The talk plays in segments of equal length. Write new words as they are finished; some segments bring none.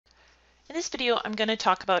In this video, I'm going to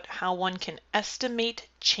talk about how one can estimate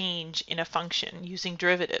change in a function using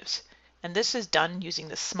derivatives, and this is done using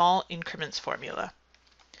the small increments formula.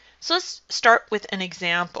 So let's start with an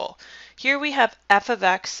example. Here we have f of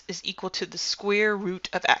x is equal to the square root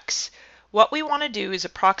of x. What we want to do is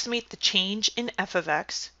approximate the change in f of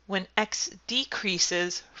x when x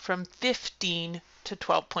decreases from 15 to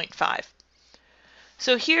 12.5.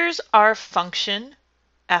 So here's our function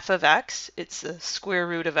f of x. It's the square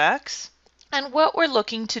root of x. And what we're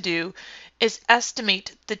looking to do is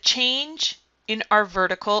estimate the change in our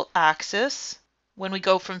vertical axis when we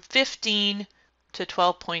go from 15 to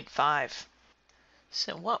 12.5.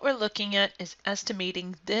 So what we're looking at is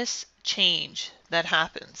estimating this change that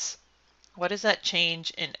happens. What is that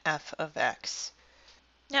change in f of x?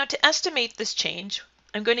 Now to estimate this change,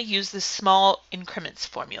 I'm going to use the small increments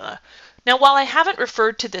formula. Now, while I haven't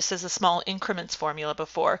referred to this as a small increments formula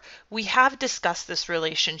before, we have discussed this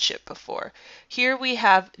relationship before. Here we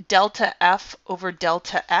have delta f over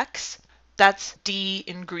delta x. That's d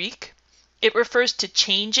in Greek. It refers to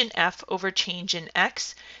change in f over change in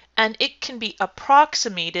x, and it can be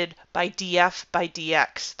approximated by df by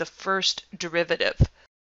dx, the first derivative.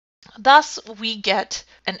 Thus, we get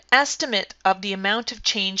an estimate of the amount of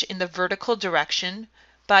change in the vertical direction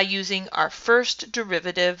by using our first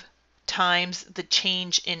derivative times the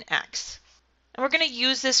change in x. And we're going to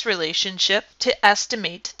use this relationship to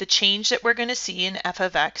estimate the change that we're going to see in f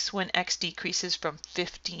of x when x decreases from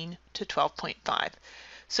 15 to 12.5.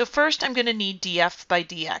 So first I'm going to need df by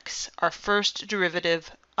dx, our first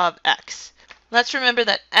derivative of x. Let's remember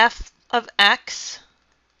that f of x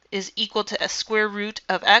is equal to a square root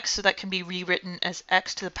of x, so that can be rewritten as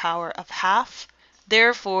x to the power of half.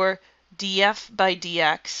 Therefore, df by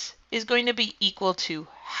dx is going to be equal to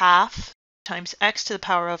half times x to the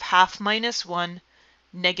power of half minus 1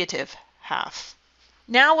 negative half.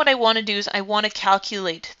 Now what I want to do is I want to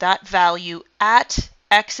calculate that value at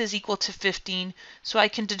x is equal to 15 so I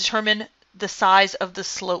can determine the size of the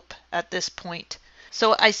slope at this point.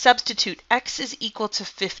 So I substitute x is equal to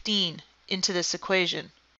 15 into this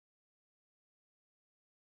equation.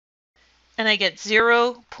 And I get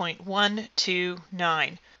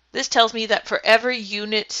 0.129. This tells me that for every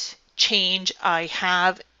unit change I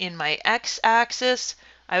have in my x-axis,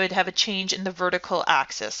 I would have a change in the vertical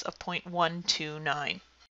axis of 0.129.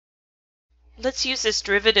 Let's use this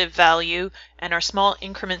derivative value and our small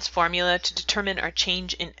increments formula to determine our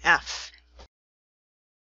change in f.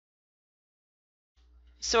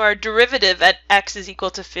 So our derivative at x is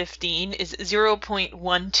equal to 15 is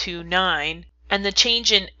 0.129. And the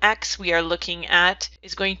change in x we are looking at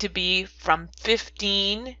is going to be from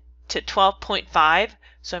 15 to 12.5.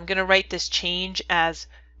 So I'm going to write this change as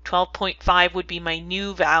 12.5 would be my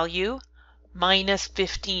new value, minus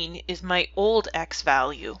 15 is my old x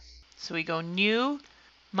value. So we go new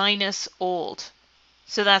minus old.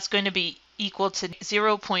 So that's going to be equal to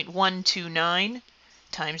 0.129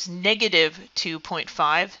 times negative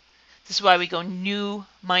 2.5. This is why we go new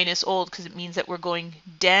minus old, because it means that we're going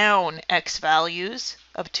down x values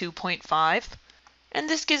of 2.5. And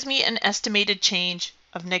this gives me an estimated change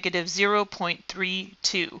of negative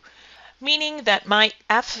 0.32, meaning that my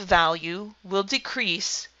f value will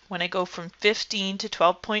decrease when I go from 15 to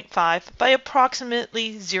 12.5 by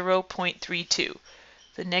approximately 0.32.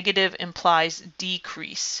 The negative implies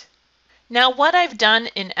decrease. Now what I've done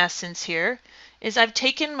in essence here is I've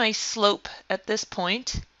taken my slope at this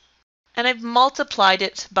point and I've multiplied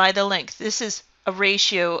it by the length. This is a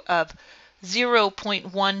ratio of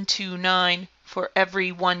 0.129 for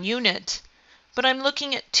every 1 unit, but I'm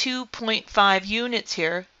looking at 2.5 units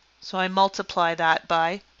here, so I multiply that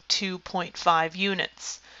by 2.5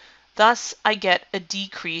 units. Thus, I get a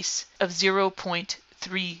decrease of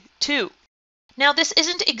 0.32. Now, this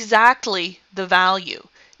isn't exactly the value.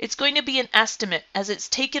 It's going to be an estimate as it's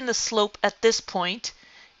taken the slope at this point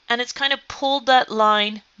and it's kind of pulled that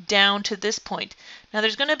line down to this point. Now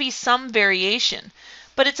there's going to be some variation,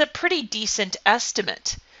 but it's a pretty decent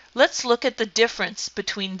estimate. Let's look at the difference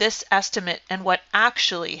between this estimate and what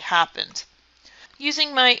actually happened.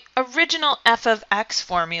 Using my original f of x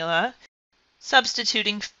formula,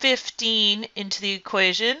 substituting 15 into the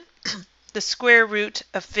equation, the square root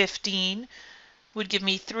of 15 would give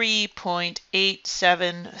me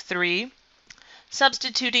 3.873.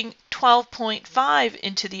 Substituting 12.5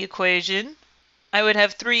 into the equation, I would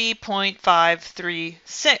have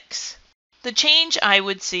 3.536. The change I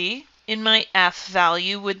would see in my f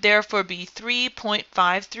value would therefore be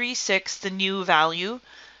 3.536, the new value,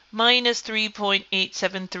 minus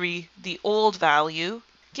 3.873, the old value,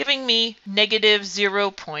 giving me negative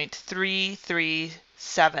 0.336.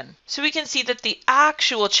 7. So we can see that the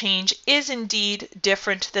actual change is indeed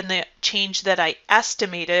different than the change that I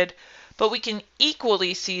estimated, but we can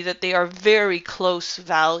equally see that they are very close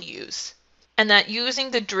values, and that using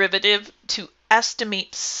the derivative to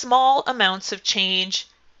estimate small amounts of change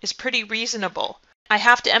is pretty reasonable. I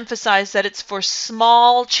have to emphasize that it's for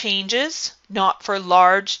small changes, not for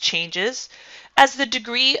large changes, as the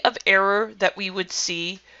degree of error that we would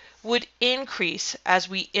see would increase as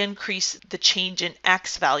we increase the change in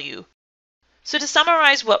x value. So to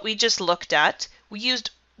summarize what we just looked at, we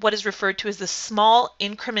used what is referred to as the small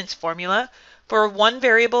increments formula for a one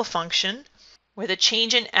variable function where the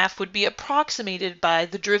change in f would be approximated by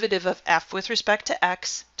the derivative of f with respect to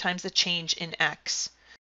x times the change in x.